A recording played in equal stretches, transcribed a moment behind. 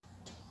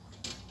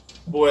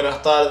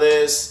Buenas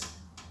tardes,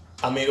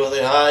 amigos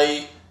de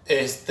Jai.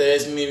 Este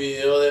es mi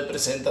video de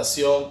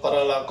presentación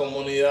para la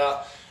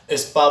comunidad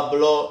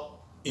EspaVlog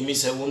y mi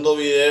segundo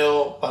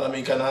video para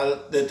mi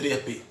canal de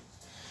ESP.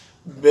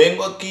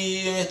 Vengo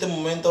aquí en este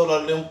momento a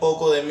hablarle un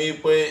poco de mí,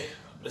 pues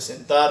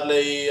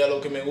presentarle y a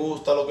lo que me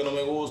gusta, a lo que no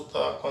me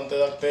gusta, cuánta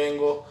edad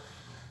tengo,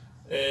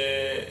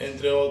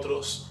 entre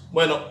otros.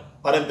 Bueno,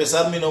 para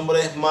empezar, mi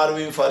nombre es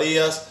Marvin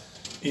Farías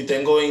y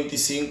tengo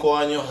 25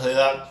 años de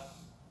edad.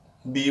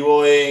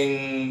 Vivo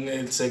en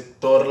el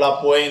sector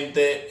La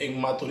Puente,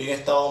 en Maturín,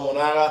 estado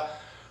Monaga,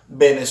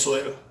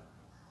 Venezuela.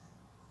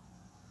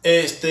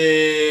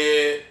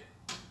 Este,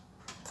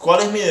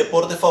 ¿Cuál es mi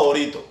deporte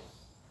favorito?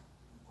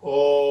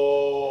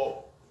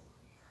 ¿O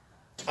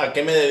a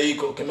qué me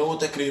dedico? ¿Qué me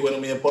gusta escribir? Bueno,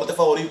 mi deporte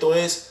favorito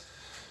es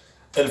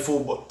el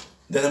fútbol.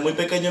 Desde muy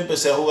pequeño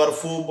empecé a jugar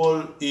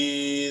fútbol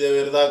y de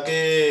verdad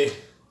que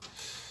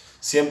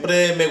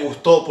siempre me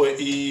gustó, pues,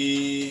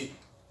 y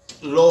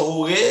lo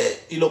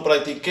jugué y lo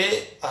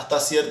practiqué hasta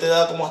cierta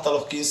edad, como hasta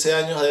los 15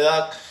 años de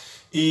edad.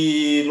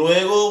 Y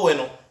luego,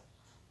 bueno,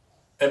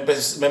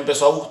 me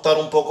empezó a gustar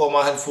un poco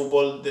más el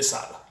fútbol de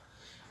sala.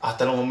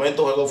 Hasta el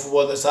momento juego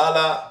fútbol de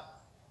sala,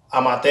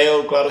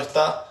 amateur, claro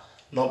está,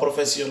 no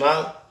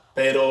profesional,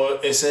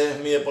 pero ese es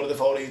mi deporte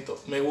favorito.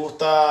 Me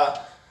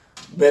gusta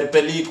ver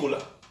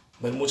películas,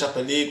 ver muchas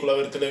películas,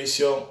 ver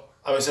televisión,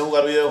 a veces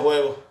jugar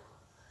videojuegos.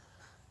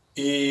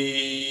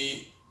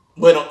 Y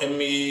bueno, en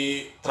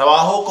mi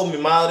trabajo con mi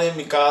madre en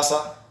mi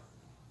casa,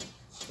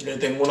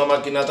 tengo una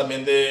máquina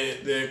también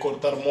de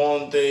cortar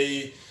monte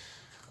y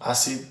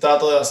así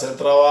trato de hacer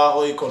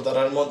trabajo y cortar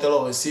el monte a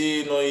los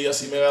vecinos y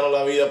así me gano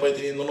la vida, pues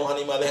teniendo unos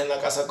animales en la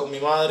casa con mi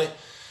madre.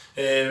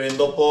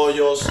 Vendo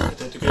pollos,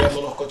 estoy criando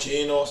unos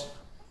cochinos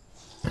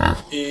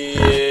y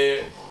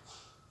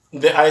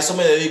a eso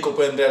me dedico,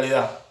 pues en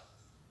realidad.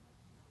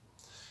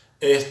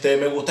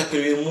 Me gusta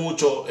escribir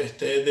mucho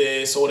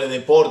sobre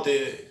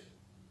deporte,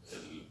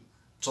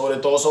 sobre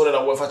todo sobre la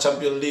UEFA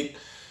Champions League.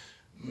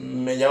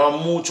 Me llama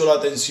mucho la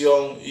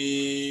atención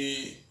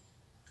y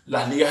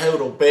las ligas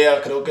europeas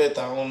creo que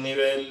están a un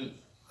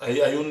nivel,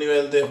 hay un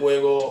nivel de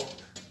juego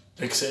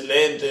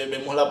excelente.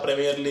 Vemos la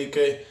Premier League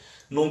que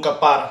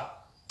nunca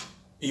para.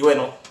 Y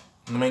bueno,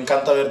 me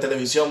encanta ver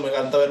televisión, me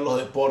encanta ver los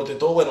deportes,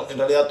 todo, bueno, en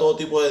realidad todo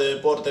tipo de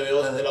deporte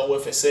veo, desde la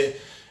UFC,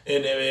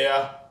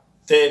 NBA,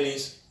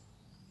 tenis,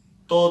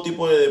 todo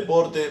tipo de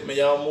deporte me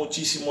llama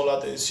muchísimo la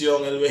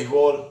atención. El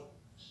béisbol,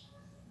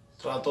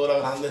 trato de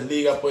las grandes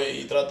ligas, pues,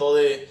 y trato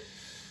de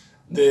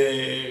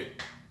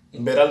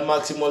ver al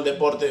máximo el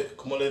deporte.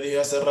 Como les dije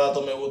hace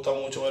rato, me gusta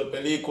mucho ver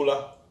películas.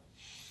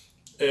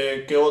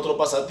 ¿Qué otro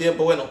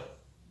pasatiempo? Bueno,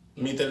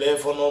 mi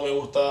teléfono, me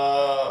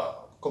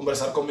gusta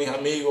conversar con mis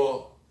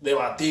amigos,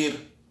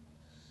 debatir,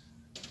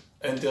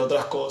 entre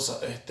otras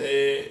cosas.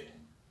 En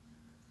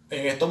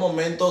estos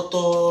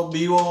momentos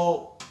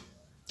vivo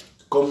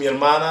con mi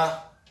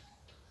hermana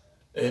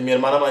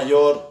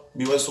mayor,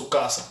 vivo en su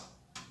casa.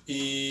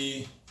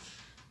 Y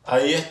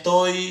ahí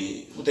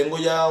estoy, tengo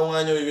ya un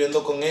año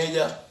viviendo con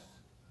ella.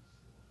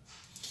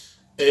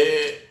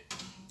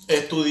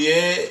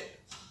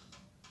 Estudié,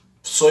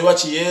 soy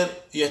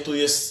bachiller y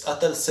estudié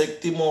hasta el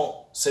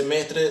séptimo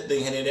semestre de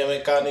ingeniería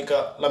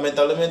mecánica.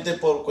 Lamentablemente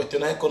por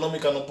cuestiones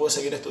económicas no pude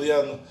seguir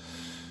estudiando.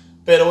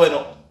 Pero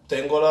bueno,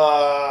 tengo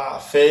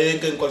la fe en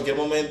que en cualquier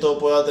momento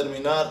pueda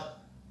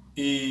terminar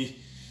y,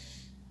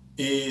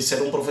 y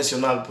ser un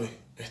profesional, pues.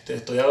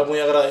 Estoy muy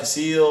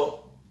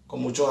agradecido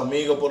con muchos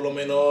amigos, por lo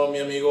menos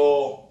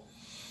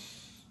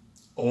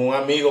un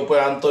amigo,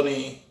 pues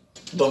Anthony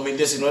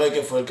 2019,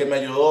 que fue el que me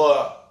ayudó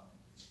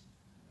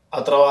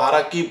a trabajar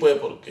aquí, pues,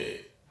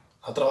 porque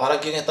a trabajar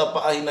aquí en esta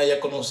página y a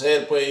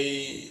conocer, pues,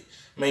 y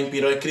me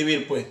inspiró a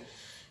escribir, pues,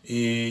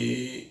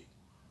 y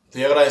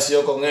estoy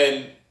agradecido con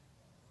él.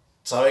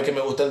 Sabe que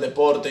me gusta el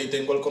deporte y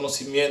tengo el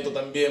conocimiento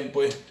también,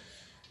 pues,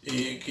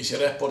 y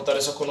quisiera exportar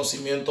esos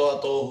conocimientos a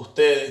todos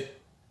ustedes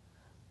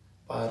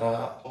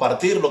para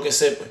compartir lo que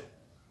sé, pues.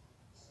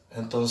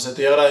 Entonces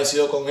estoy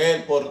agradecido con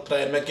él por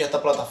traerme aquí a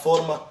esta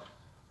plataforma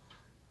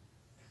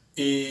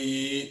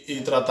y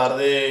tratar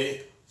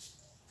de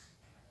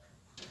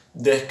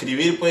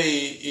escribir, pues,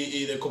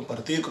 y de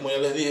compartir, como ya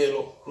les dije,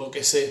 lo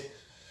que sé.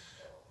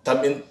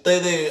 También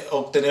de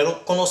obtener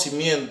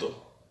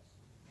conocimiento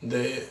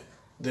de,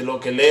 de lo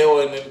que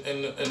leo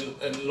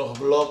en los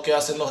blogs que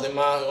hacen los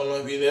demás, o en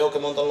los videos que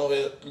montan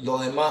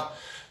los demás.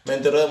 Me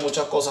entero de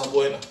muchas cosas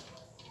buenas.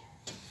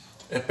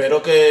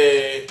 Espero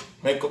que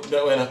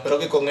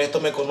con esto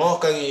me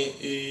conozcan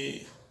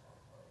y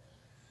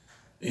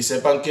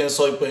sepan quién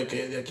soy, pues,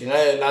 que de aquí en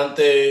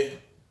adelante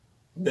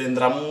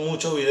vendrán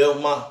muchos videos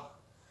más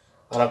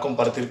para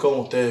compartir con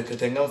ustedes. Que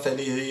tengan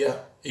feliz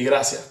día y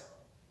gracias.